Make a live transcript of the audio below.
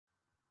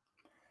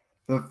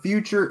The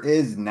future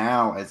is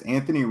now, as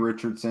Anthony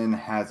Richardson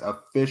has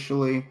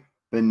officially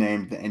been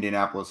named the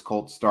Indianapolis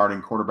Colts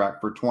starting quarterback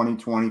for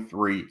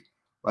 2023.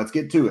 Let's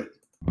get to it.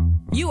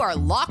 You are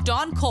Locked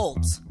On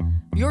Colts,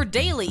 your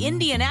daily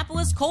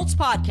Indianapolis Colts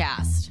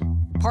podcast.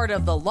 Part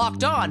of the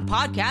Locked On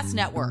Podcast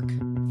Network,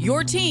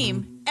 your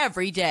team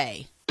every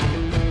day.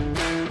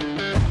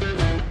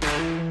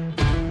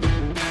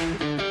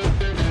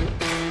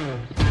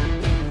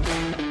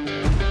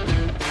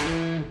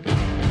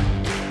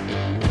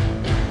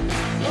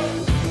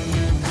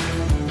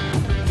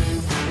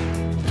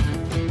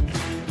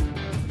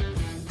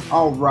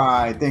 All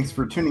right. Thanks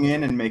for tuning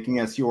in and making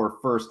us your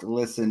first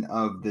listen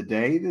of the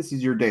day. This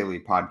is your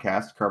daily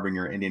podcast covering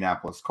your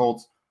Indianapolis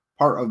Colts,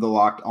 part of the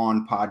Locked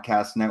On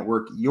Podcast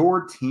Network,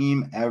 your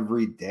team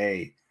every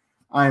day.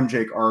 I am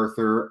Jake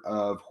Arthur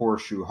of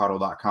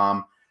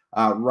horseshoehuddle.com,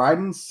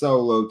 riding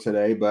solo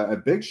today, but a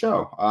big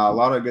show. A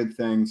lot of good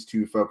things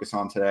to focus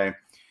on today.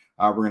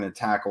 We're going to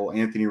tackle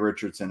Anthony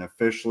Richardson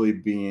officially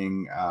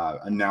being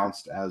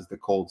announced as the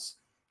Colts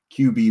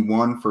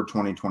QB1 for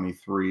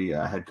 2023.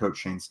 Head coach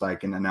Shane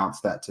Steichen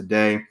announced that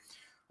today.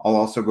 I'll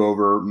also go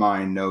over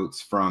my notes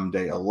from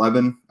day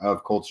 11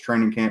 of Colts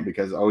training camp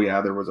because,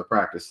 there was a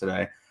practice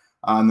today.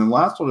 And then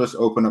last, we'll just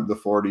open up the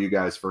floor to you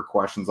guys for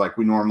questions like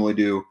we normally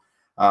do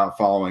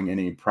following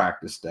any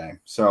practice day.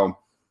 So,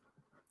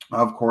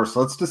 of course,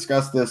 let's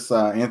discuss this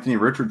Anthony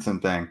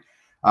Richardson thing.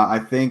 I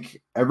think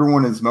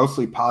everyone is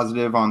mostly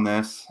positive on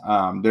this.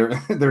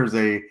 There's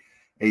a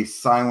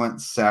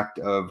silent sect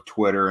of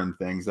Twitter and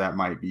things that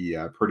might be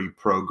pretty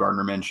pro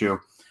Gardner Minshew.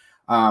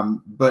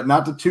 But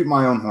not to toot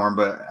my own horn,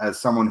 but as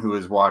someone who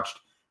has watched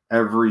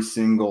every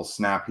single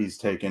snap he's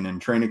taken in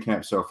training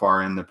camp so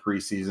far in the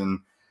preseason,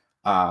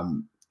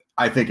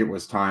 I think it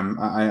was time.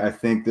 I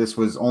think this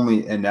was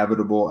only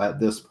inevitable at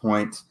this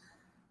point.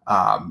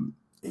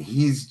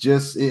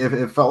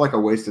 It felt like a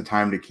waste of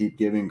time to keep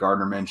giving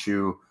Gardner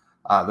Minshew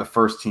the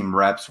first team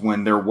reps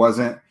when there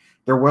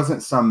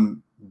wasn't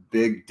some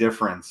big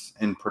difference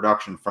in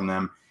production from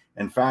them.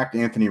 In fact,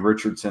 Anthony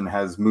Richardson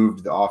has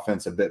moved the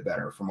offense a bit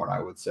better from what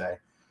I would say.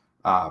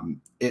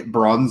 It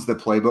broadens the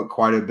playbook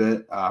quite a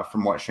bit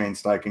from what Shane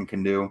Steichen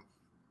can do.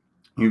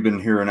 You've been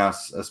hearing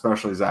us,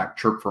 especially Zach,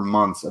 chirp for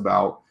months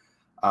about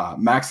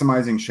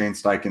maximizing Shane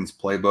Steichen's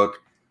playbook.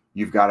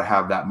 You've got to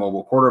have that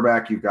mobile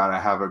quarterback. You've got to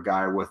have a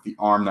guy with the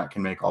arm that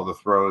can make all the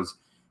throws.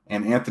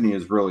 And Anthony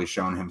has really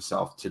shown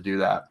himself to do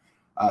that.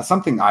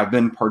 Something I've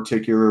been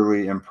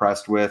particularly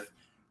impressed with,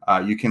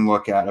 you can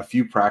look at a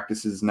few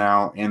practices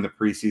now in the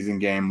preseason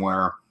game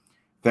where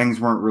things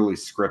weren't really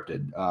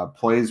scripted.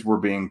 Plays were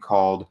being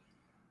called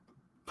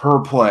per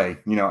play,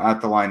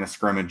 at the line of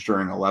scrimmage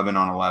during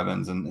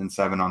 11-on-11s and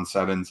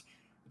 7-on-7s.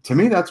 To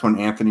me, that's when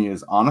Anthony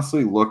has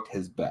honestly looked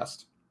his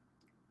best.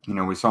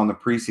 We saw in the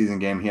preseason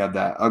game, he had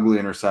that ugly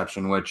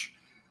interception, which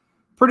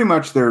pretty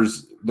much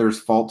there's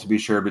fault to be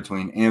shared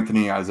between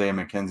Anthony, Isaiah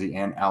McKenzie,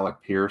 and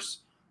Alec Pierce.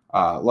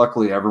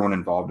 Luckily, everyone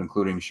involved,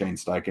 including Shane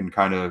Steichen,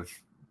 kind of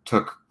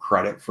took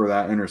credit for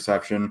that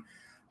interception.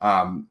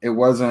 It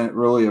wasn't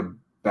really a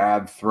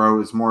bad throw.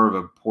 It's more of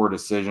a poor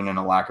decision and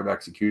a lack of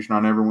execution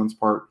on everyone's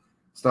part.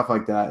 Stuff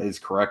like that is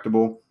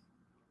correctable.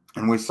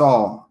 And we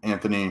saw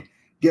Anthony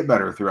get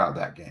better throughout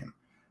that game.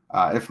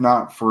 If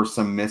not for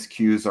some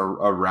miscues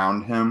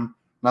around him,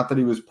 not that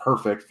he was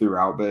perfect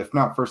throughout, but if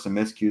not for some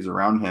miscues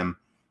around him,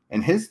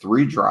 in his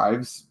 3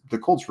 drives, the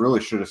Colts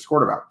really should have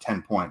scored about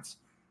 10 points.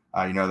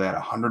 They had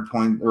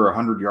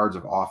 100 yards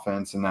of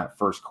offense in that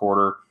first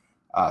quarter.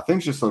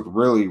 Things just looked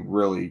really,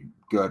 really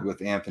good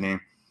with Anthony.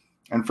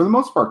 And for the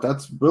most part,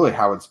 that's really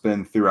how it's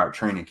been throughout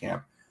training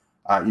camp.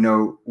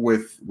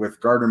 With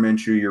Gardner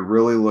Minshew, you're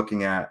really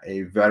looking at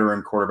a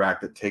veteran quarterback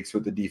that takes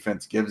what the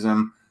defense gives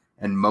him.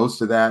 And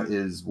most of that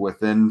is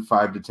within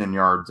 5 to 10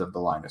 yards of the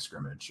line of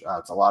scrimmage.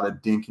 It's a lot of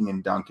dinking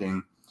and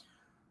dunking,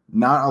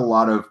 not a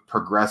lot of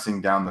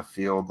progressing down the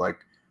field. Like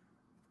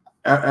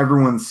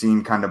everyone's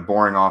seen kind of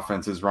boring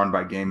offenses run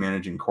by game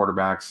managing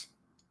quarterbacks.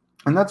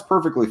 And that's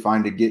perfectly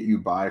fine to get you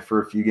by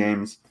for a few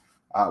games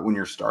when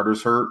your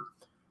starter's hurt.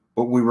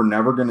 But we were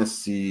never going to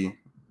see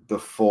the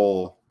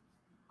full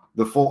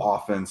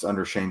offense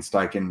under Shane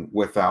Steichen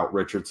without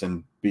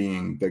Richardson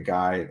being the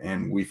guy.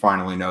 And we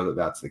finally know that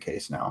that's the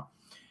case now.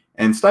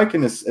 And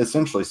Steichen has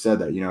essentially said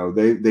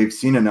that, they've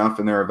seen enough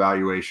in their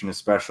evaluation,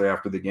 especially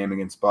after the game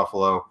against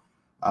Buffalo.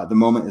 The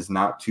moment is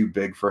not too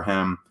big for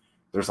him.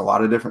 There's a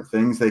lot of different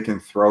things they can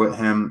throw at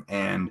him.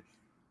 And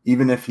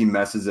even if he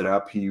messes it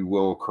up, he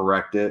will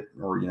correct it.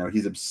 Or,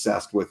 he's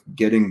obsessed with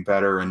getting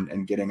better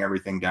and getting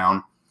everything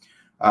down.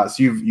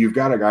 So you've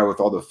got a guy with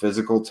all the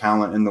physical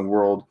talent in the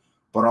world,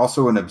 but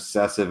also an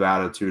obsessive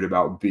attitude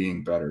about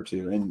being better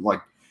too. And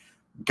like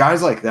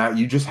guys like that,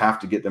 you just have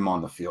to get them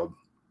on the field.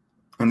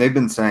 And they've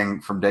been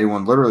saying from day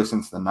one, literally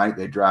since the night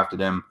they drafted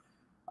him,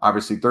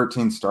 obviously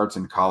 13 starts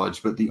in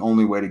college, but the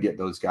only way to get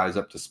those guys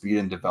up to speed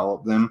and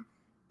develop them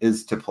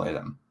is to play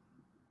them.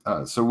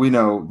 So we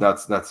know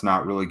that's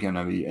not really going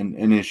to be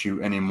an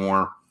issue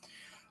anymore.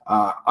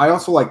 I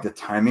also like the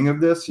timing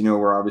of this.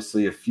 We're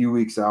obviously a few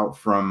weeks out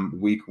from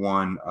week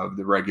 1 of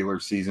the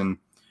regular season.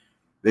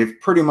 they've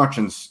pretty much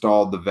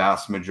installed the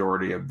vast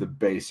majority of the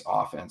base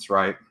offense,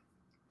 right?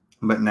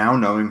 But now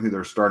knowing who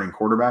their starting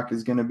quarterback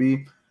is going to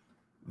be,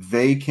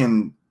 they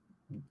can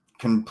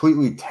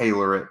completely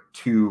tailor it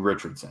to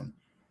Richardson.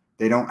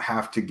 They don't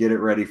have to get it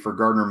ready for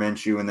Gardner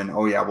Minshew and then,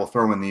 oh yeah, we'll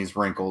throw in these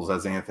wrinkles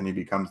as Anthony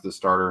becomes the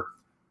starter.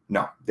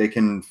 No, they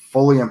can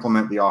fully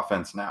implement the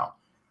offense now.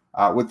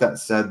 With that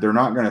said, they're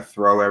not going to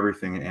throw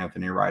everything at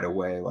Anthony right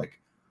away. Like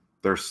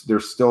they're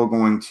still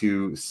going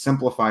to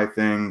simplify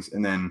things,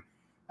 and then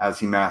as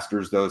he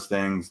masters those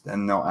things,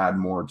 then they'll add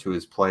more to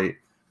his plate.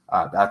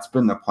 That's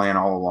been the plan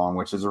all along,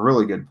 which is a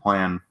really good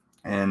plan.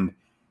 And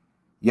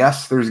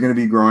yes, there's going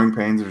to be growing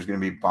pains. There's going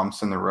to be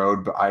bumps in the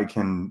road, but I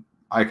can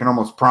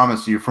almost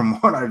promise you from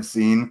what I've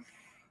seen,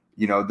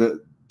 the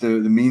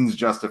means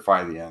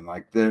justify the end.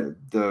 Like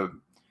the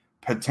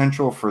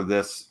potential for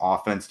this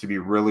offense to be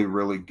really,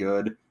 really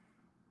good,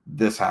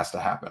 this has to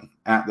happen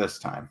at this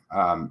time.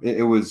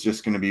 It was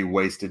just going to be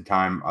wasted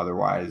time.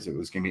 Otherwise, it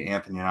was going to be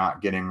Anthony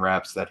not getting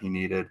reps that he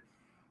needed.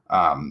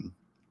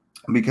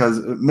 Because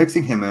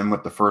mixing him in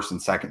with the first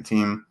and second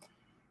team,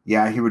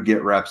 yeah, he would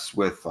get reps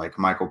with like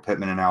Michael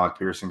Pittman and Alec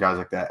Pearson, guys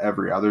like that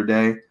every other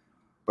day.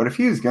 But if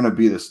he's going to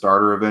be the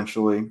starter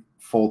eventually,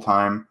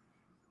 full-time,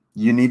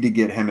 you need to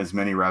get him as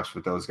many reps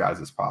with those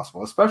guys as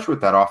possible, especially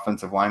with that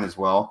offensive line as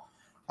well,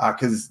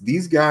 because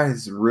these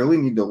guys really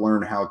need to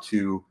learn how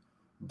to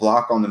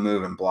block on the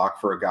move and block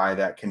for a guy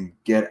that can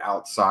get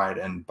outside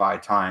and buy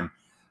time.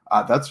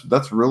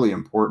 That's really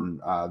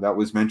important. That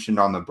was mentioned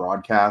on the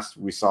broadcast.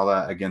 We saw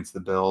that against the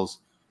Bills,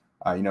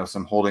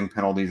 some holding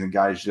penalties and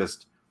guys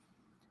just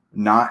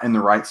not in the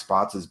right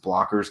spots as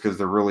blockers because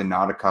they're really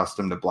not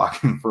accustomed to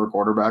blocking for a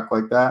quarterback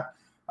like that.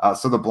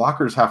 So the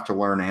blockers have to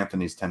learn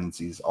Anthony's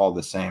tendencies all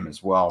the same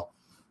as well.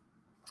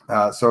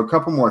 So a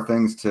couple more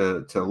things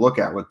to look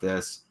at with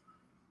this.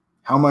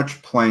 How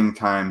much playing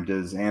time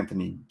does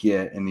Anthony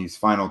get in these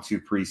final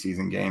two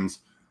preseason games?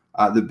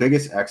 The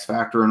biggest X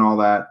factor in all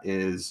that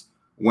is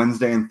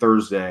Wednesday and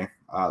Thursday,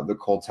 the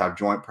Colts have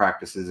joint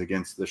practices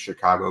against the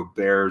Chicago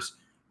Bears,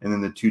 and then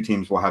the two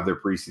teams will have their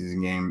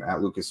preseason game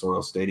at Lucas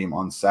Oil Stadium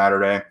on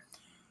Saturday.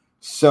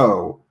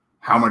 So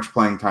how much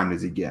playing time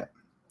does he get?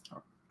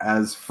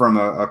 As from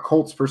a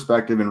Colts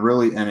perspective and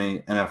really any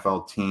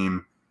NFL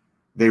team,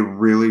 they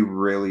really,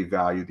 really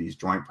value these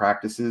joint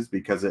practices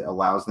because it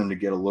allows them to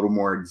get a little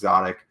more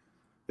exotic.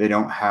 They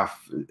don't have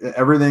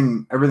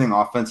everything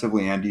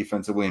offensively and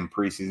defensively in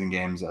preseason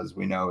games, as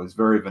we know, is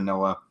very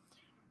vanilla.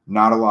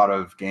 Not a lot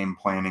of game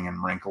planning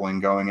and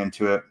wrinkling going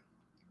into it,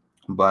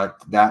 but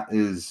that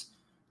is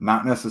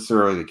not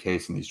necessarily the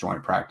case in these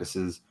joint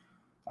practices.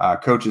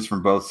 Coaches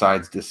from both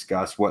sides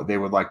discuss what they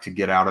would like to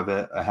get out of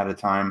it ahead of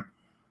time.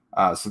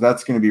 So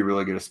that's going to be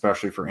really good,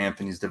 especially for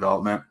Anthony's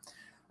development.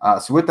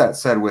 So with that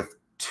said, with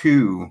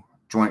two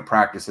joint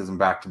practices and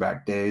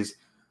back-to-back days,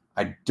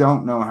 I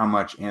don't know how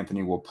much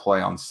Anthony will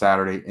play on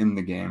Saturday in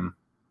the game.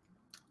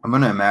 I'm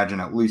going to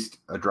imagine at least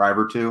a drive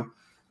or two.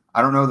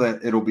 I don't know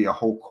that it'll be a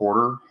whole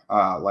quarter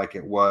like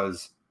it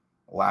was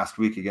last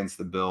week against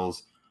the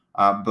Bills,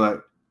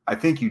 but I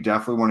think you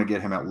definitely want to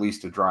get him at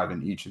least a drive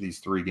in each of these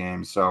three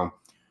games. So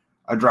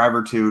a drive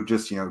or two,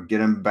 just,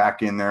 get him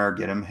back in there,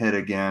 get him hit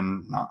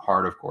again, not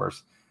hard, of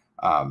course.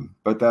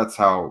 But that's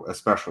how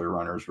especially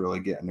runners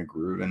really get in the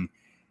groove. And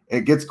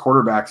it gets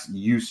quarterbacks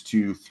used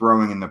to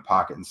throwing in the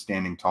pocket and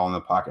standing tall in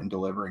the pocket and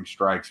delivering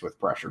strikes with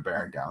pressure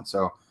bearing down.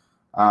 So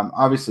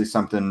obviously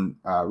something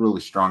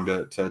really strong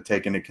to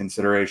take into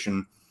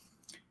consideration.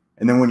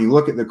 And then when you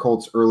look at the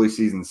Colts' early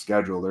season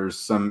schedule, there's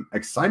some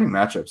exciting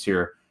matchups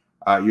here.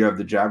 You have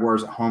the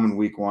Jaguars at home in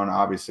week 1.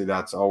 Obviously,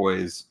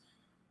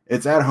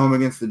 it's at home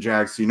against the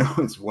Jags, so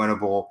it's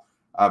winnable.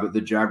 But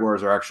the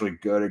Jaguars are actually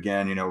good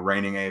again,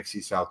 reigning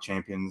AFC South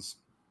champions.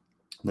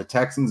 The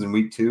Texans in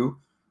week 2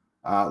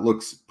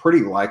 looks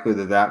pretty likely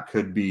that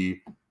could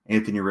be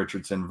Anthony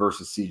Richardson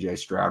versus CJ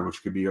Stroud,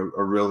 which could be a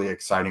really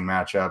exciting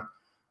matchup,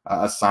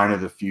 a sign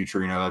of the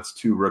future. That's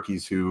two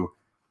rookies who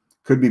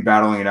could be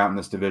battling it out in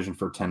this division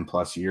for 10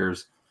 plus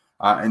years.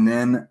 And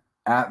then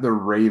at the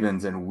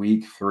Ravens in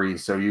week 3.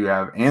 So you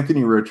have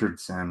Anthony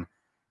Richardson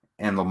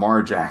and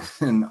Lamar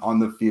Jackson on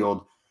the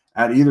field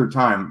at either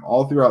time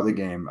all throughout the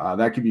game.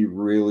 That could be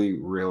really,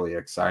 really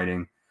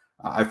exciting.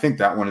 I think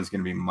that one is going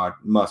to be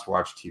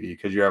must-watch TV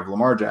because you have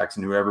Lamar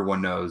Jackson, who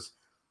everyone knows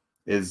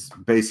is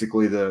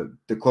basically the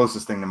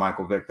closest thing to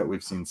Michael Vick that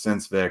we've seen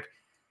since Vick.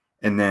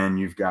 And then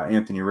you've got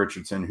Anthony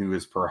Richardson, who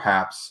is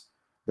perhaps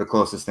the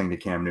closest thing to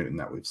Cam Newton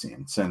that we've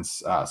seen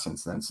since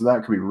then. So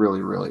that could be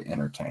really, really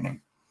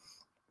entertaining.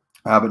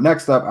 But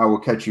next up, I will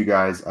catch you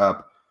guys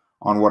up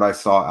on what I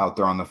saw out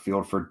there on the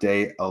field for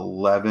day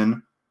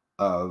 11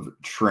 of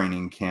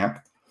training camp.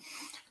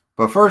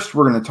 But first,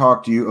 we're going to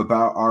talk to you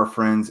about our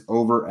friends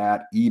over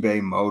at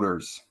eBay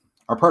Motors.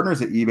 Our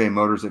partners at eBay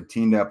Motors have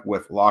teamed up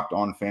with Locked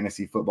On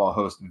Fantasy Football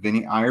host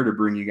Vinny Iyer to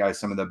bring you guys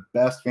some of the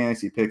best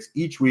fantasy picks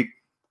each week,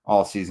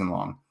 all season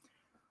long.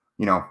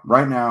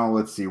 Right now,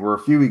 let's see, we're a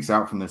few weeks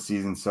out from the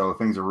season, so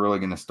things are really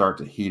going to start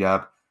to heat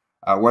up.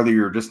 Whether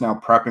you're just now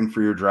prepping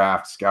for your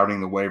draft, scouting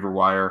the waiver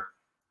wire,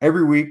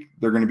 Every week,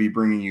 they're going to be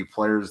bringing you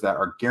players that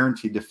are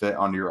guaranteed to fit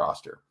onto your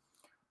roster.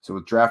 So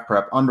with draft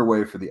prep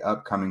underway for the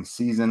upcoming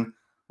season,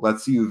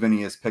 let's see who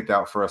Vinny has picked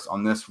out for us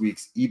on this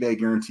week's eBay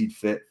Guaranteed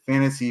Fit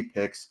Fantasy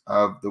Picks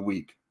of the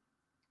Week.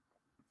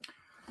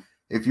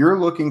 If you're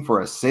looking for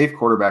a safe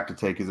quarterback to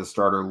take as a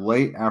starter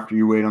late after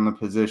you wait on the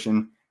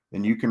position,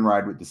 then you can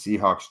ride with the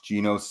Seahawks'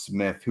 Geno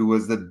Smith, who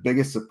was the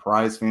biggest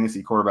surprise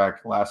fantasy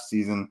quarterback last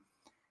season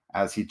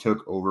as he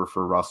took over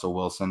for Russell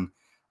Wilson.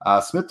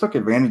 Smith took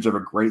advantage of a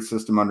great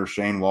system under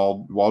Shane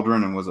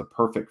Waldron and was a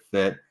perfect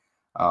fit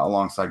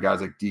alongside guys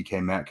like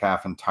DK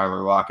Metcalf and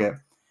Tyler Lockett.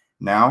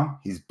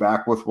 Now he's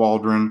back with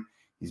Waldron,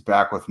 he's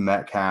back with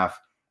Metcalf,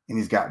 and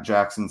he's got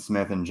Jackson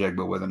Smith and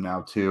Jigba with him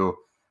now too.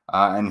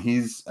 And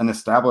he's an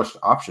established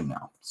option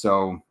now.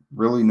 So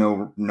really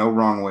no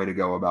wrong way to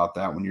go about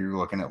that when you're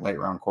looking at late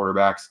round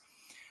quarterbacks.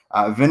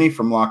 Vinny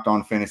from Locked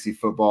On Fantasy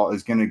Football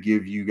is going to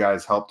give you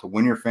guys help to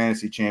win your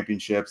fantasy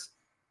championships.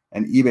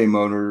 And eBay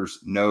Motors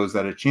knows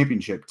that a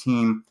championship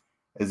team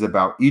is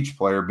about each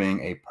player being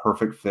a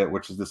perfect fit,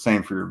 which is the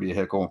same for your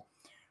vehicle.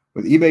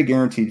 With eBay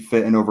Guaranteed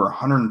Fit and over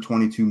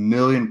 122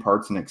 million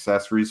parts and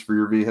accessories for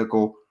your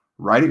vehicle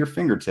right at your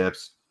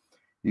fingertips,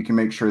 you can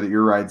make sure that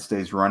your ride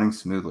stays running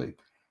smoothly.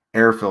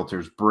 Air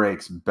filters,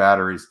 brakes,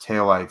 batteries,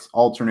 taillights,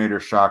 alternator,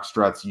 shock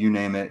struts, you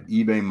name it,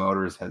 eBay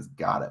Motors has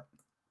got it.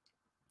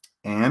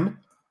 And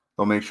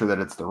they'll make sure that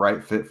it's the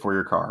right fit for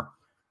your car.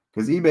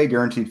 Because eBay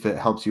Guaranteed Fit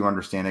helps you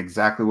understand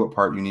exactly what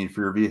part you need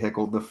for your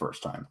vehicle the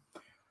first time.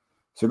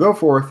 So go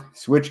forth,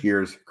 switch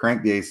gears,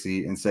 crank the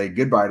AC, and say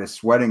goodbye to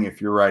sweating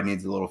if your ride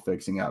needs a little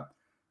fixing up.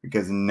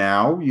 Because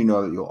now you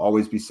know that you'll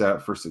always be set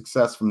up for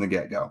success from the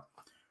get-go.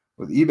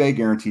 With eBay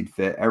Guaranteed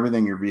Fit,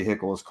 everything your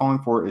vehicle is calling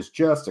for is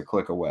just a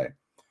click away.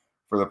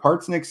 For the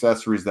parts and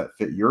accessories that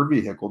fit your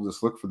vehicle,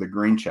 just look for the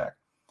green check.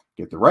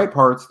 Get the right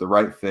parts, the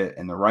right fit,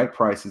 and the right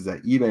prices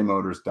at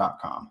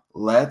ebaymotors.com.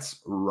 Let's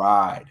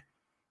ride.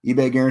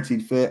 eBay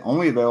Guaranteed Fit,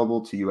 only available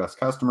to U.S.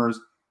 customers.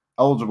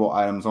 Eligible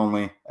items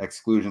only.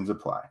 Exclusions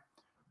apply.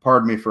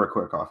 Pardon me for a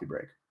quick coffee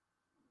break.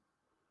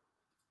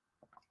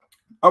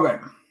 Okay,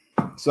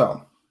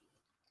 so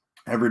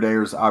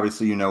everydayers,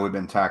 obviously, you know we've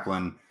been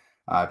tackling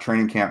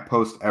training camp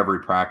post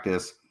every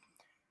practice.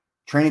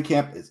 Training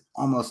camp is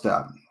almost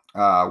up.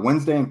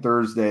 Wednesday and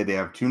Thursday, they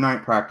have 2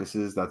 night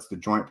practices. That's the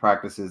joint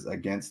practices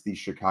against the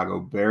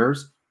Chicago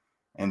Bears.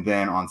 And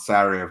then on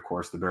Saturday, of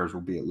course, the Bears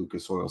will be at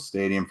Lucas Oil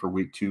Stadium for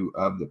week 2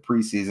 of the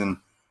preseason.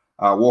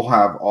 We'll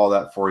have all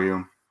that for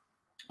you.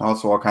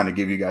 Also, I'll kind of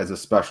give you guys a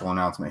special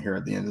announcement here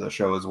at the end of the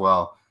show as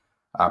well,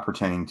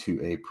 pertaining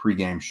to a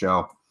pregame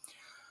show.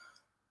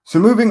 So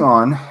moving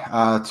on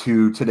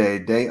to today,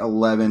 day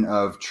 11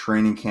 of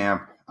training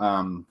camp.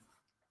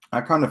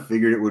 I kind of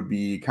figured it would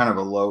be kind of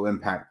a low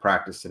impact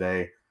practice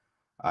today.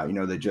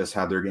 They just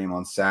had their game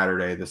on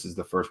Saturday. This is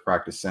the first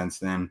practice since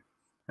then.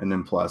 And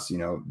then plus,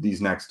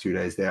 these next 2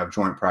 days, they have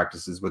joint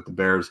practices with the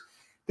Bears.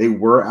 They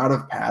were out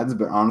of pads,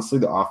 but honestly,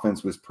 the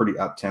offense was pretty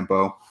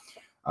up-tempo.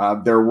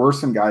 There were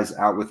some guys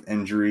out with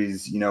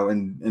injuries.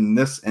 In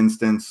this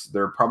instance,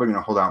 they're probably going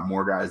to hold out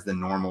more guys than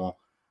normal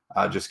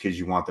just because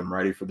you want them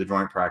ready for the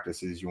joint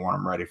practices. You want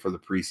them ready for the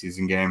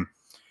preseason game.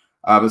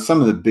 But some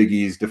of the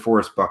biggies,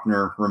 DeForest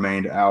Buckner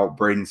remained out.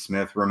 Braden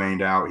Smith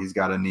remained out. He's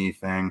got a knee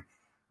thing.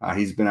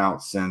 He's been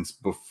out since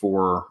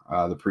before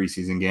the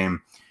preseason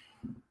game.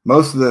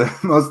 Most of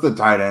the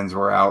tight ends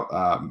were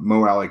out.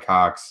 Mo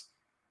Alley-Cox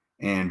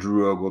and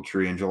Drew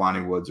Ogletree and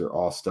Jelani Woods are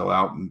all still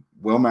out.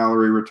 Will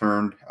Mallory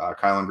returned.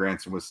 Kylan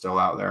Granson was still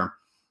out there.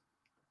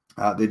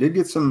 They did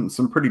get some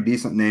pretty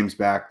decent names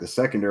back. The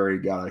secondary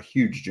got a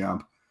huge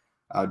jump.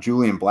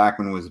 Julian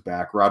Blackman was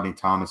back. Rodney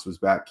Thomas was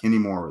back. Kenny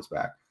Moore was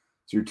back.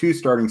 So your 2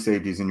 starting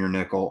safeties in your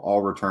nickel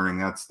all returning.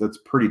 That's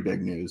pretty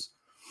big news.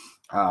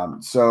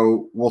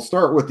 So we'll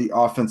start with the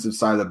offensive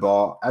side of the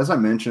ball. As I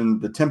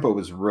mentioned, the tempo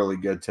was really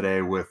good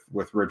today with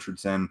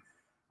Richardson.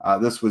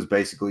 This was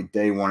basically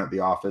day 1 at the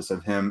office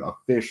of him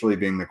officially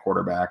being the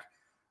quarterback,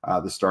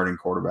 the starting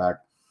quarterback.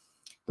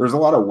 There's a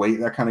lot of weight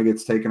that kind of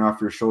gets taken off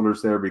your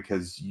shoulders there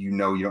because you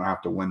don't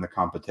have to win the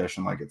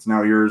competition. Like, it's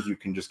now yours. You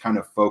can just kind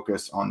of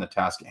focus on the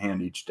task at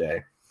hand each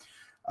day.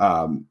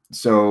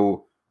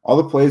 So all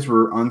the plays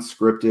were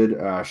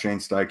unscripted. Shane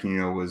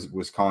Steichen,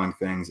 was calling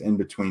things in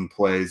between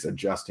plays,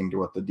 adjusting to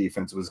what the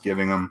defense was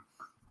giving him.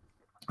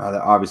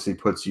 That obviously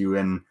puts you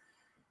in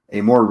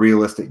a more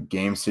realistic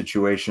game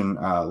situation,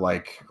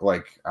 like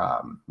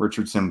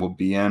Richardson will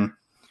be in.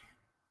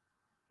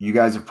 You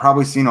guys have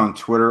probably seen on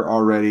Twitter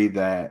already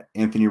that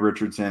Anthony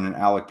Richardson and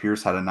Alec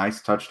Pierce had a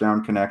nice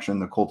touchdown connection.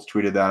 The Colts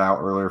tweeted that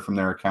out earlier from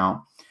their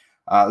account.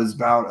 It was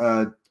about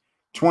a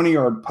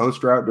 20-yard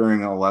post route during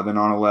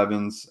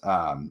 11-on-11s.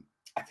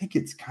 I think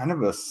it's kind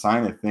of a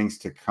sign of things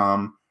to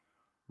come.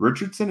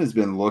 Richardson has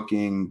been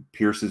looking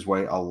Pierce's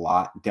way a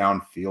lot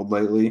downfield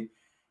lately,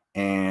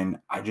 and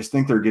I just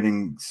think they're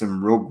getting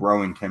some real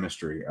growing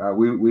chemistry.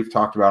 We've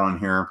talked about on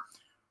here,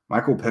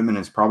 Michael Pittman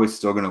is probably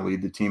still going to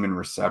lead the team in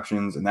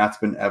receptions, and that's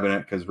been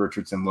evident because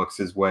Richardson looks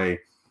his way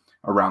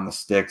around the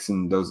sticks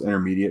and those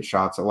intermediate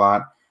shots a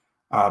lot.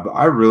 But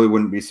I really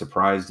wouldn't be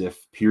surprised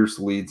if Pierce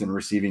leads in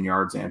receiving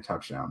yards and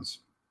touchdowns.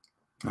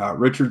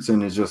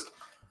 Richardson is just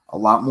a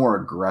lot more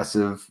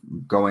aggressive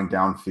going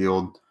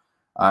downfield.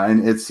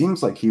 And it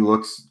seems like he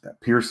looks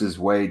Pierce's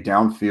way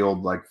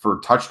downfield, like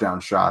for touchdown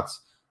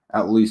shots,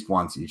 at least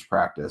once each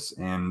practice.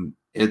 And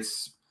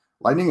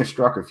lightning has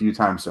struck a few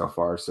times so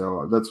far.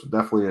 So that's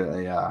definitely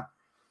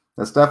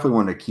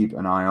one to keep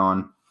an eye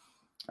on.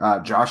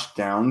 Josh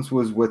Downs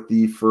was with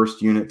the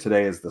first unit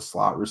today as the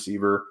slot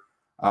receiver.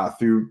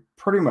 Through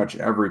pretty much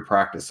every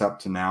practice up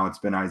to now, it's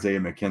been Isaiah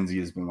McKenzie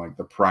has been like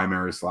the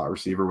primary slot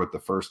receiver with the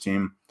first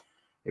team.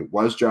 It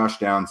was Josh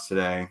Downs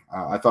today.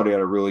 I thought he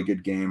had a really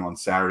good game on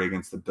Saturday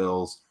against the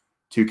Bills.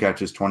 2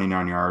 catches,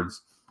 29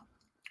 yards.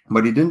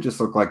 But he didn't just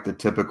look like the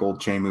typical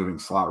chain-moving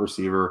slot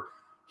receiver.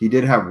 He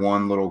did have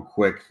one little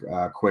quick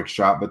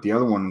shot, but the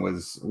other one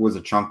was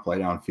a chunk play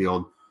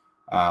downfield.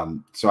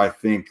 So I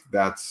think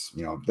that's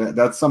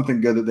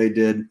something good that they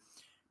did.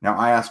 Now,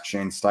 I asked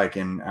Shane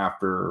Steichen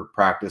after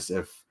practice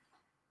if,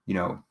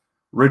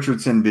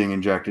 Richardson being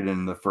injected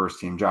in the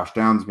first team, Josh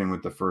Downs being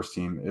with the first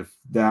team, if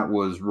that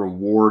was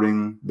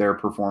rewarding their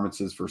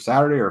performances for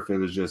Saturday or if it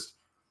was just,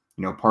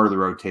 part of the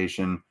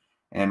rotation.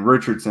 And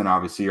Richardson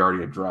obviously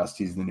already addressed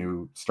he's the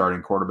new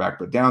starting quarterback,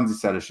 but Downs, he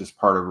said it's just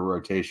part of a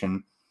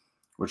rotation,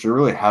 which there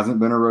really hasn't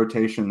been a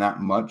rotation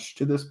that much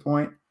to this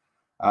point.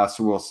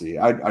 So we'll see.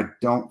 I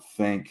don't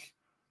think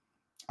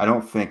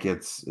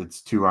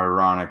it's too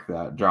ironic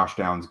that Josh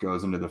Downs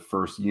goes into the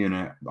first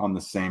unit on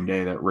the same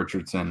day that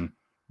Richardson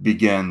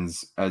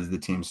begins as the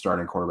team's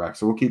starting quarterback.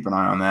 So we'll keep an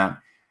eye on that.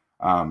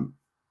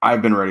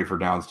 I've been ready for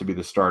Downs to be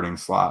the starting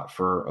slot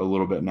for a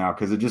little bit now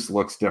because it just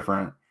looks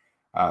different.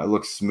 It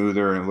looks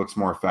smoother and it looks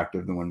more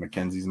effective than when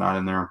McKenzie's not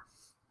in there.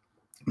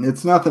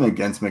 It's nothing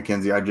against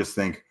McKenzie. I just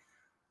think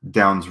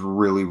Downs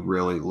really,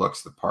 really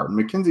looks the part. And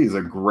McKenzie is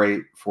a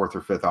great 4th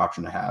or 5th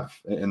option to have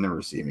in the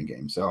receiving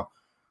game. So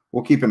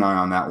we'll keep an eye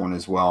on that one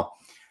as well.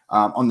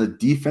 On the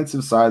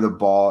defensive side of the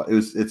ball,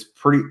 it's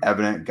pretty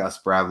evident Gus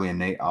Bradley and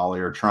Nate Ollie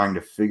are trying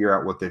to figure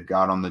out what they've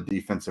got on the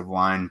defensive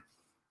line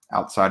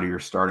outside of your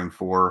starting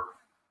 4.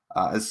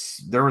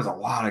 There was a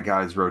lot of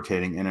guys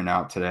rotating in and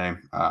out today.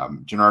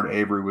 Jannard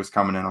Avery was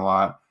coming in a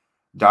lot.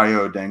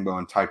 Dayo Dangbo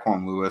and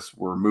Tyquan Lewis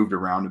were moved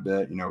around a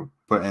bit,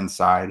 put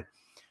inside.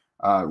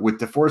 With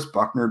DeForest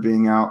Buckner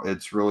being out,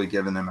 it's really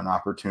given them an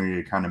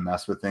opportunity to kind of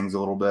mess with things a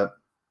little bit.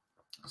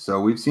 So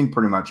we've seen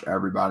pretty much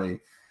everybody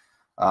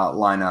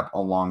line up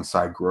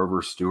alongside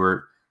Grover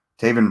Stewart.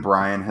 Taven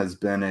Bryan has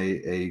been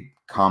a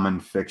common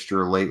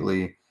fixture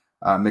lately.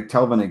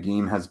 McTelvin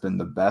Agim has been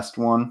the best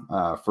one.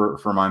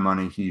 For my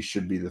money, he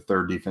should be the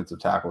 3rd defensive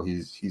tackle.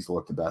 He's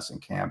looked the best in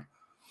camp.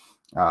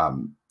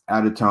 Adatome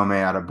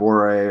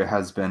Adebore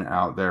has been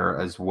out there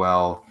as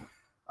well.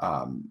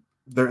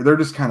 They're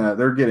just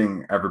they're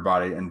getting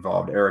everybody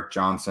involved. Eric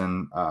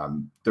Johnson.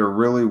 There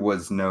really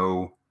was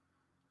no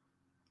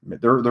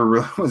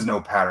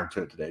pattern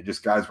to it today.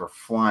 Just guys were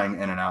flying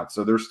in and out.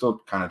 So they're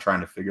still kind of trying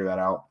to figure that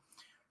out.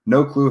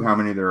 No clue how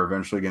many they're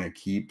eventually going to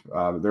keep.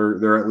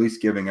 They're at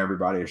least giving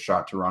everybody a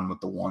shot to run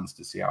with the ones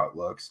to see how it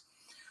looks.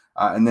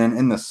 And then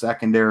in the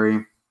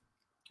secondary,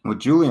 with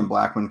Julian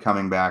Blackman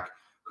coming back,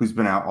 who's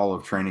been out all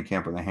of training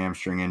camp with a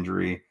hamstring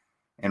injury,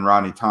 and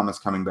Rodney Thomas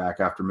coming back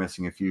after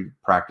missing a few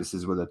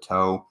practices with a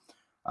toe,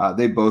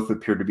 they both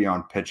appear to be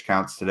on pitch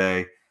counts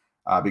today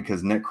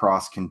because Nick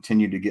Cross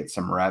continued to get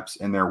some reps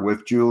in there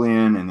with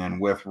Julian and then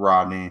with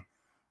Rodney,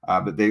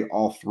 but they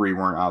all 3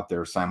 weren't out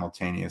there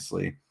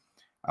simultaneously.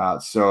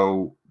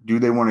 So do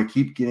they want to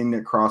keep getting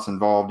Nick Cross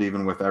involved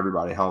even with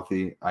everybody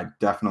healthy? I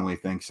definitely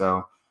think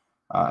so.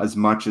 As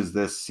much as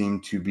this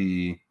seemed to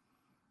be,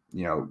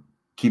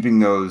 keeping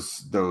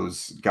those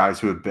guys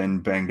who have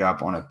been banged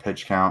up on a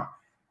pitch count,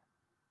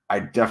 I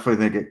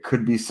definitely think it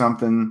could be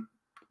something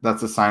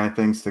that's a sign of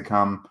things to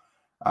come.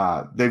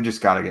 They've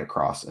just got to get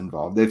Cross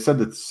involved. They've said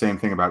the same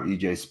thing about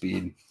EJ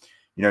Speed.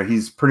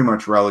 He's pretty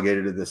much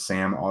relegated to the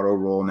Sam Auto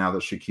role now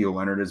that Shaquille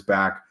Leonard is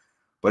back.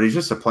 But he's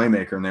just a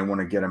playmaker, and they want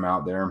to get him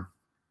out there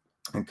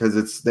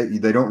because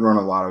they don't run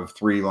a lot of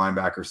 3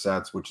 linebacker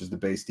sets, which is the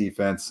base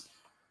defense.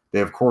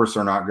 They, of course,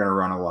 are not going to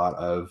run a lot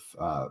of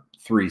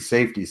 3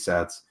 safety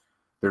sets.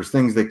 There's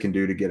things they can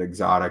do to get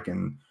exotic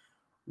and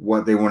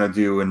what they want to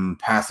do in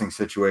passing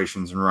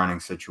situations and running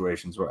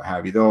situations, what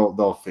have you.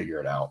 They'll figure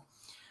it out.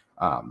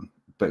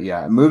 But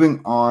yeah, moving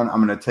on,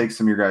 I'm going to take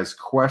some of your guys'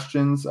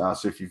 questions.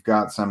 So if you've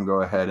got some,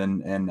 go ahead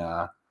and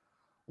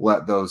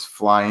let those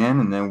fly in,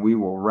 and then we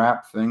will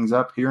wrap things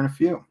up here in a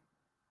few.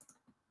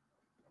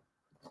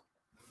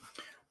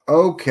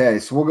 Okay,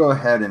 so we'll go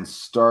ahead and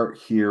start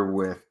here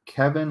with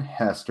Kevin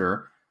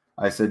Hester.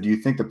 I said, do you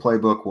think the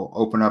playbook will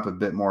open up a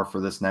bit more for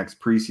this next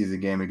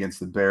preseason game against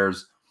the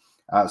Bears?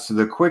 So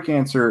the quick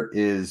answer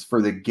is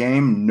for the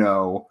game,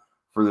 no.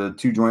 For the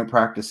 2 joint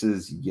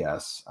practices,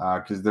 yes,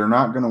 because they're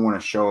not going to want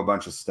to show a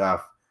bunch of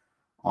stuff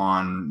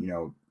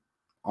on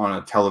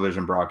a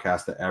television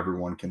broadcast that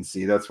everyone can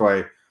see. That's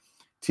why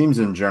teams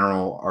in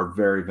general are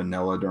very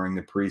vanilla during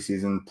the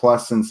preseason.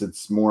 Plus, since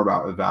it's more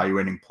about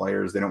evaluating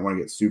players, they don't want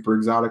to get super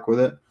exotic with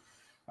it.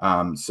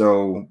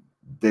 So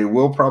they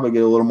will probably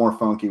get a little more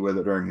funky with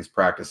it during these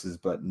practices,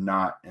 but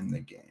not in the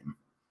game.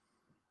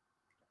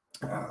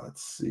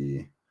 Let's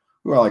see.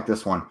 Ooh, I like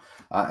this one.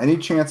 Any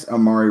chance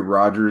Amari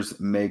Rodgers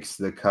makes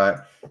the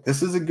cut?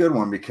 This is a good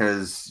one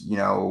because,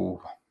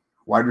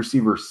 wide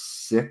receiver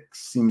 6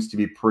 seems to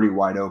be pretty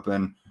wide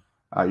open.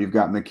 You've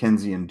got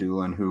McKenzie and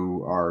Doolin,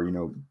 who are,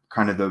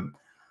 kind of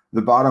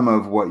the bottom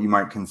of what you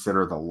might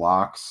consider the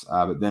locks.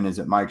 But then is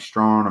it Mike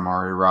Strachan,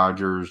 Amari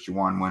Rodgers,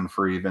 Juwan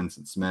Winfrey,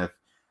 Vincent Smith,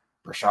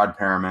 Rashad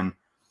Perriman?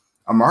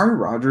 Amari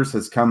Rodgers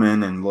has come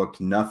in and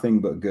looked nothing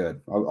but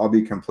good. I'll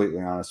be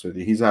completely honest with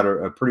you. He's had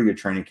a pretty good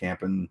training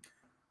camp in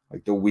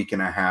like the week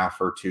and a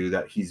half or two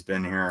that he's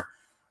been here.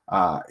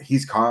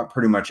 He's caught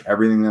pretty much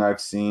everything that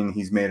I've seen.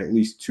 He's made at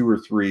least 2 or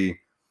 3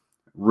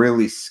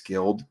 really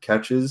skilled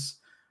catches.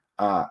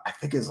 I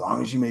think as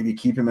long as you maybe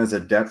keep him as a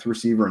depth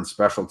receiver and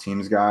special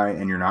teams guy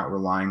and you're not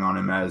relying on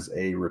him as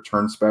a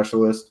return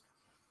specialist,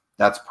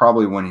 that's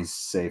probably when he's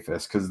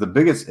safest, because the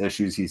biggest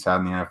issues he's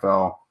had in the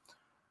NFL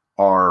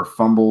are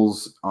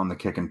fumbles on the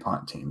kick and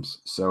punt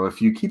teams. So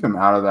if you keep him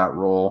out of that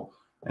role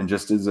and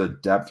just as a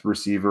depth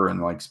receiver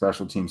and like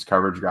special teams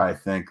coverage guy, I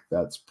think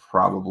that's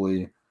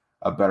probably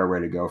a better way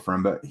to go for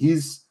him. But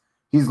he's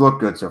looked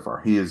good so far.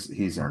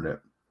 He's earned it.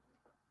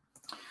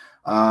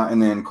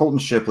 And then Colton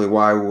Shipley,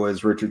 why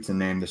was Richardson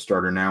named the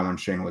starter now when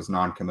Shane was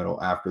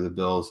non-committal after the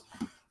Bills?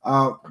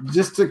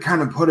 Just to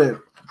kind of put it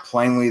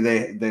plainly,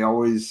 they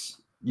always,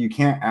 you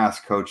can't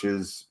ask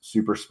coaches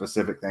super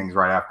specific things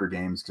right after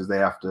games because they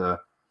have to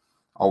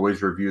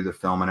always review the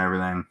film and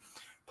everything.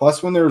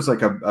 Plus, when there's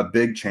like a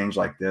big change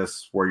like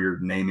this where you're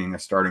naming a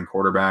starting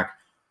quarterback,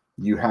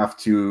 you have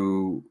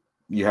to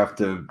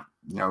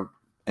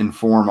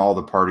inform all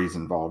the parties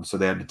involved. So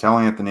they had to tell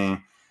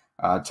Anthony,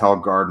 tell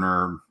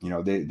Gardner,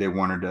 they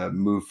wanted to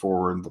move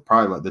forward. They'll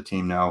probably let the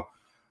team know.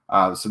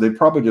 So they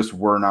probably just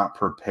were not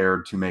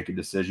prepared to make a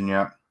decision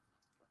yet.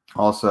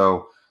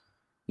 Also,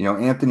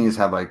 Anthony has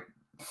had like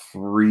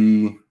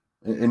 3,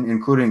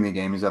 including the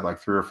game, he's had like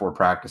 3 or 4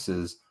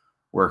 practices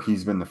where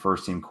he's been the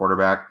first team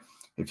quarterback.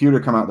 If he would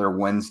have come out there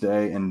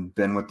Wednesday and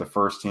been with the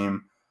first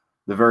team,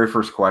 the very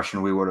first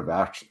question we would have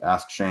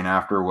asked Shane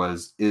after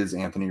was, is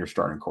Anthony your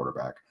starting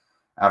quarterback?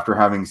 After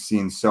having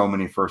seen so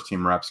many first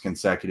team reps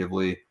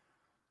consecutively,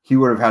 he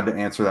would have had to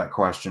answer that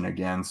question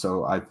again.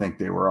 So I think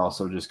they were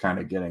also just kind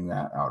of getting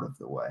that out of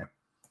the way.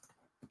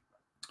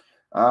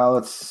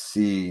 Let's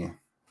see.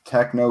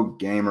 Techno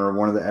Gamer,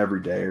 one of the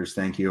everydayers,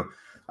 thank you.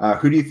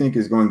 Who do you think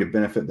is going to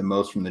benefit the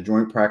most from the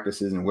joint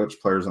practices, and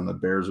which players on the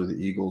Bears or the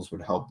Eagles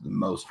would help the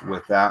most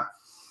with that?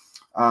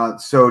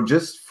 So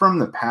just from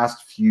the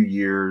past few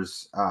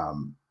years,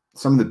 some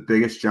of the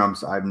biggest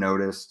jumps I've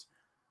noticed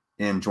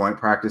in joint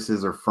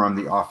practices are from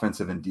the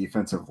offensive and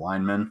defensive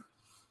linemen.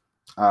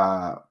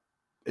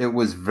 It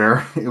was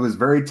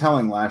very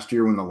telling last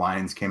year when the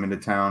Lions came into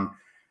town.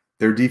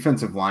 Their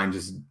defensive line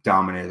just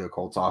dominated the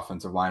Colts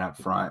offensive line up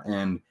front,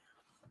 and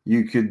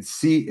you could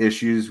see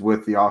issues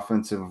with the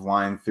offensive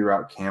line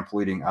throughout camp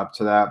leading up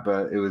to that,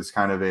 but it was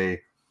kind of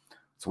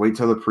let's wait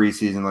till the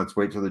preseason, let's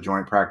wait till the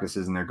joint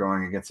practices, and they're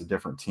going against a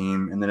different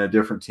team. And then a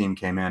different team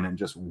came in and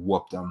just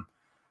whooped them.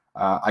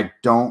 I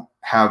don't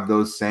have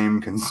those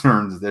same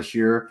concerns this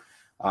year.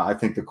 I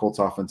think the Colts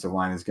offensive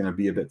line is going to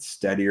be a bit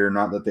steadier.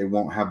 Not that they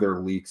won't have their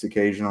leaks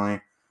occasionally,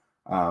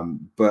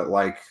 but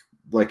like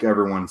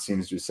everyone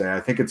seems to say, I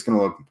think it's going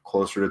to look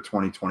closer to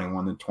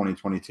 2021 than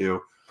 2022.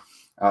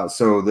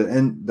 So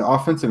the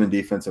offensive and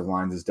defensive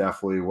lines is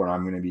definitely what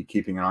I'm going to be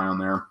keeping an eye on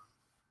there.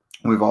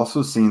 We've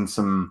also seen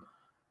some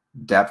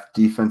depth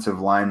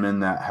defensive linemen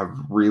that have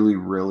really,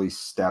 really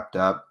stepped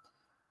up,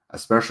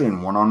 especially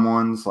in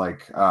one-on-ones.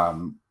 Like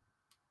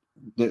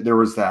there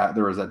was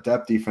that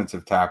depth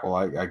defensive tackle.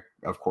 I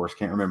of course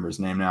can't remember his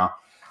name now,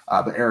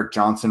 but Eric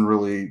Johnson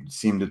really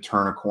seemed to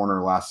turn a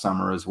corner last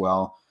summer as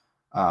well.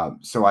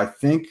 So I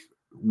think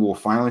we'll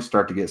finally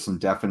start to get some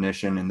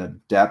definition in the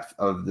depth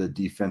of the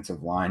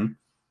defensive line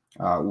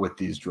with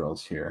these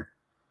drills here.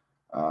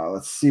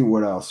 Let's see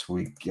what else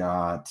we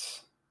got.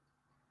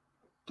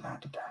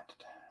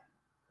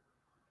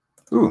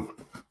 Ooh,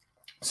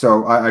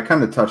 so I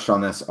kind of touched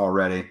on this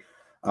already,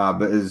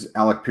 but is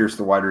Alec Pierce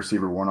the wide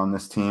receiver 1 on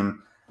this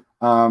team?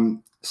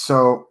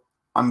 So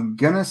I'm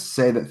going to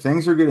say that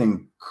things are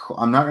getting –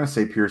 I'm not going to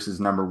say Pierce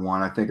is number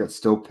 1. I think it's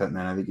still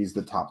Pittman. I think he's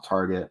the top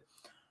target.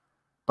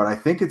 But I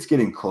think it's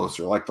getting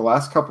closer. Like the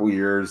last couple of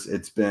years,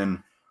 it's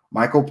been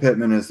Michael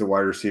Pittman is the wide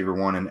receiver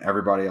 1 and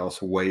everybody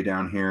else way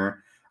down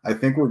here. I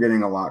think we're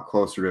getting a lot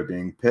closer to it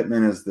being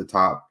Pittman is the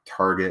top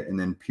target, and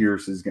then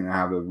Pierce is going to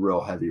have a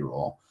real heavy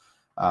role.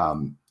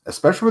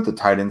 Especially with the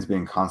tight ends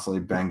being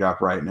constantly banged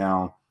up right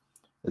now,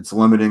 it's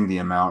limiting the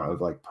amount of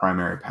like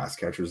primary pass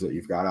catchers that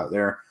you've got out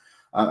there.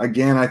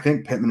 Again, I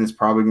think Pittman is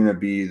probably going to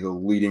be the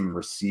leading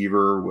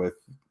receiver with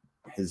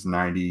his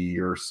 90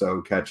 or so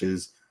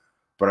catches,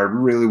 but I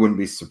really wouldn't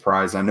be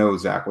surprised. I know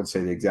Zach would say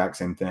the exact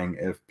same thing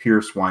if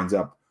Pierce winds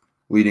up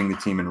leading the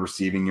team in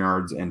receiving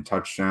yards and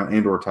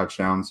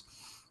touchdowns.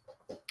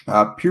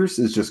 Pierce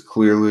is just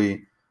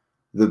clearly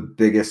the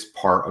biggest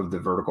part of the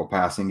vertical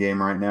passing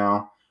game right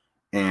now.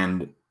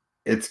 And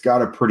it's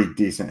got a pretty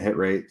decent hit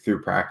rate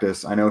through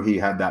practice. I know he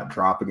had that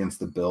drop against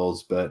the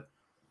Bills, but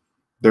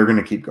they're going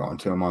to keep going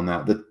to him on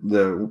that.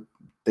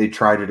 They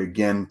tried it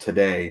again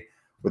today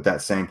with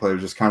that same play. It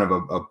was just kind of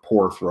a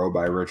poor throw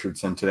by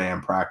Richardson today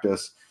in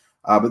practice.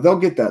 But they'll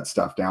get that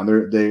stuff down.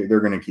 They're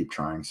going to keep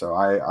trying. So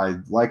I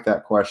like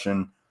that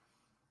question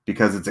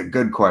because it's a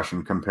good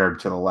question compared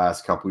to the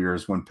last couple of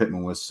years when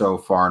Pittman was so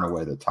far and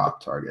away the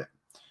top target.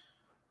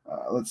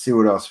 Let's see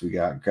what else we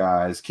got,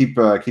 guys. Keep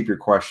your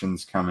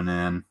questions coming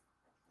in.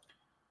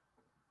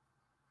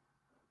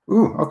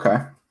 Ooh, okay.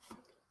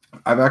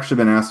 I've actually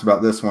been asked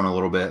about this one a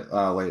little bit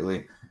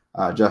lately.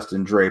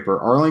 Justin Draper.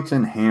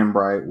 Arlington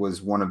Hambright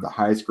was one of the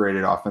highest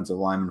graded offensive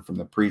linemen from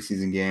the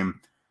preseason game.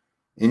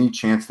 Any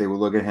chance they would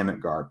look at him at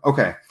guard?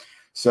 Okay.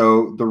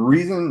 So the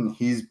reason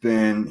he's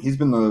been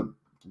the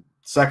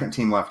second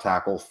team left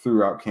tackle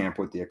throughout camp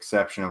with the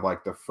exception of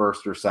like the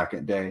first or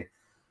second day.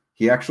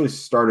 He actually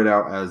started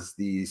out as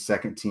the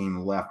second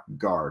team left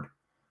guard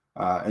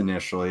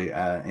initially,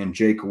 and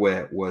Jake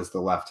Witt was the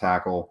left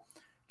tackle.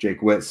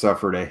 Jake Witt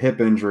suffered a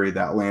hip injury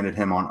that landed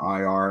him on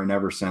IR, and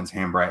ever since,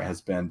 Hambright has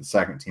been the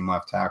second team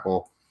left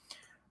tackle.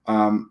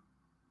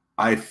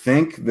 I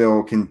think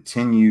they'll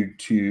continue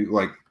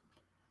to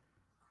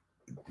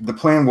the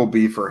plan will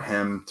be for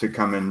him to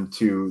come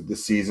into the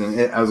season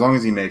as long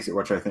as he makes it,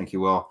 which I think he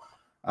will.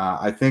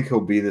 I think he'll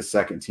be the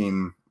second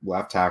team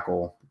left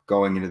tackle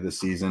going into the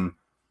season,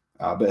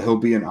 but he'll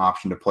be an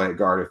option to play at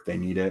guard if they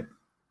need it.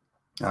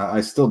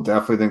 I still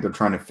definitely think they're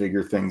trying to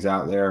figure things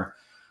out there.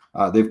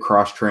 They've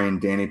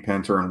cross-trained Danny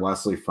Pinter and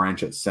Wesley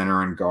French at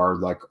center and guard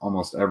like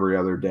almost every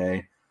other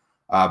day.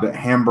 But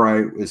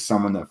Hambright is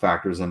someone that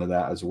factors into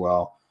that as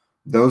well.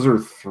 Those are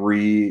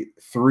three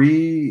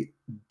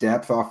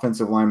depth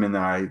offensive linemen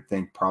that I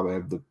think probably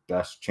have the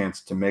best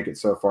chance to make it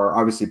so far.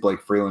 Obviously,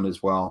 Blake Freeland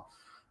as well.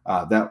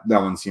 That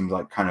one seems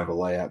like kind of a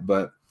layup.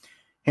 But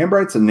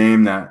Hambright's a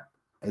name that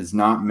is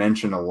not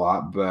mentioned a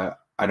lot, but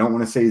I don't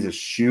want to say he's a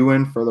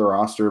shoo-in for the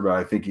roster, but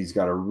I think he's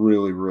got a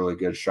really, really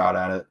good shot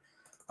at it.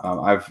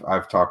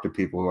 I've talked to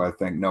people who I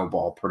think know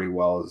ball pretty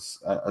well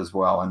as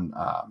well, and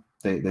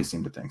they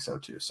seem to think so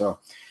too. So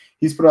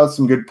he's put out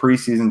some good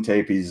preseason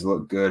tape. He's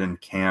looked good in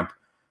camp.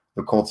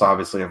 The Colts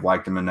obviously have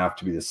liked him enough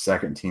to be the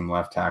second team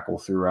left tackle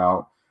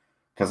throughout.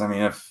 Because, I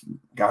mean, if,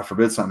 God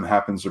forbid, something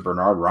happens to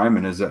Bernard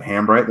Ryman, is it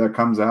Hambright that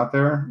comes out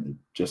there? It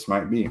just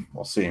might be.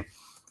 We'll see.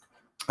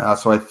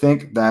 So I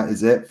think that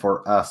is it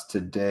for us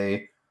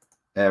today,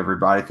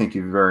 everybody. Thank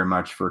you very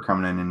much for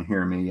coming in and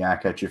hearing me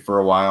yak at you for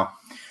a while.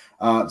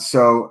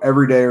 So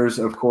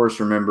everydayers, of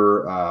course,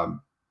 remember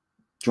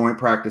joint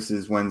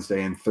practices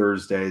Wednesday and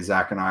Thursday.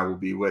 Zach and I will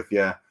be with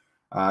you,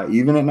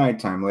 even at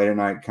nighttime, late at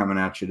night, coming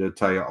at you to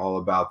tell you all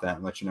about that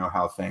and let you know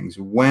how things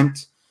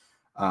went.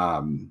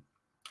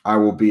 I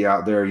will be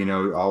out there.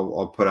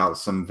 I'll put out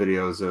some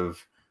videos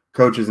of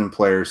coaches and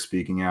players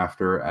speaking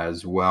after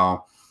as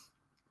well.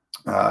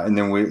 And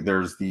then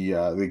there's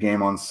the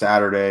game on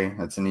Saturday.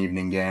 That's an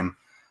evening game.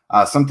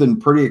 Something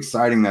pretty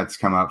exciting that's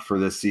come up for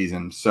this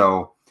season.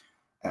 So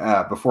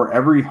before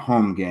every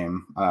home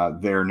game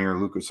there near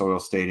Lucas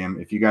Oil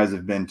Stadium, if you guys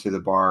have been to the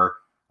bar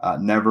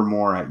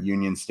Nevermore at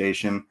Union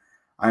Station,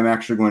 I'm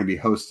actually going to be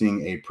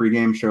hosting a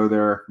pregame show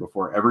there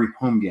before every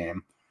home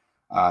game.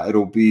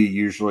 It'll be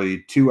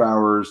usually 2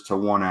 hours to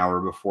 1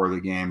 hour before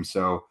the game.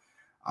 So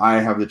I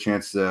have the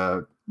chance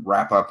to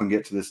wrap up and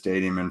get to the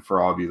stadium. And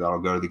for all of you that'll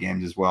go to the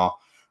games as well.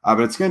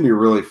 But it's going to be a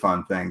really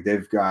fun thing.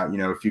 They've got,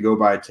 if you go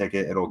buy a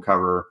ticket, it'll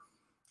cover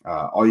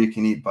all you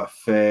can eat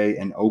buffet,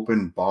 an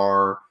open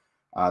bar.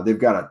 They've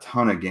got a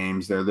ton of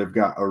games there. They've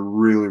got a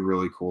really,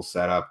 really cool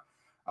setup.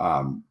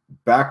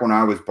 Back when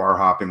I was bar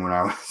hopping, when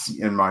I was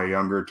in my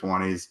younger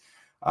 20s,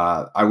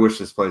 I wish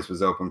this place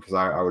was open because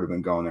I would have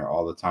been going there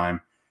all the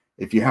time.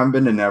 If you haven't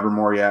been to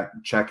Nevermore yet,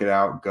 check it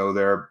out. Go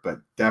there,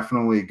 but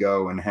definitely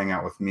go and hang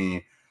out with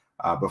me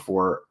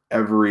before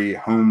every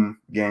home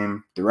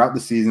game throughout the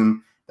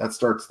season. That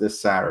starts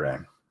this Saturday.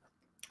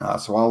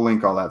 So I'll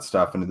link all that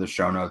stuff into the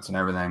show notes and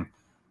everything.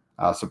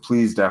 So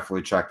please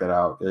definitely check that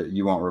out.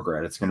 You won't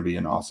regret it. It's going to be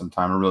an awesome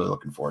time. I'm really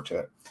looking forward to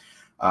it.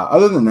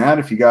 Other than that,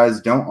 if you guys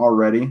don't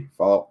already,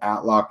 follow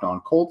at Locked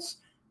On Colts,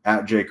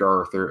 at Jake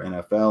Arthur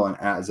NFL,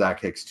 and at Zach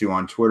Hicks 2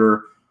 on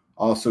Twitter.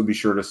 Also, be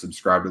sure to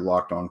subscribe to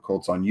Locked On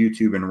Colts on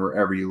YouTube and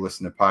wherever you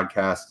listen to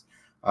podcasts.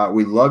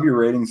 We love your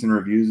ratings and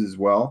reviews as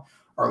well.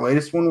 Our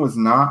latest one was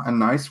not a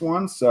nice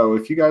one, so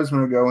if you guys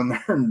want to go in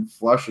there and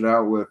flush it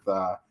out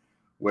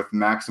with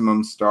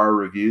maximum star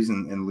reviews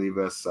and leave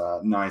us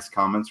nice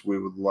comments, we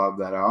would love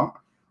that out.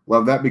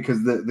 Love that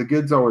because the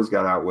good's always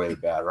got to outweigh the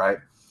bad, right?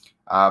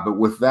 But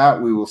with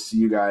that, we will see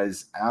you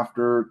guys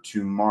after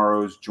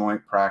tomorrow's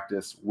joint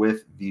practice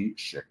with the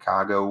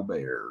Chicago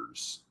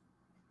Bears.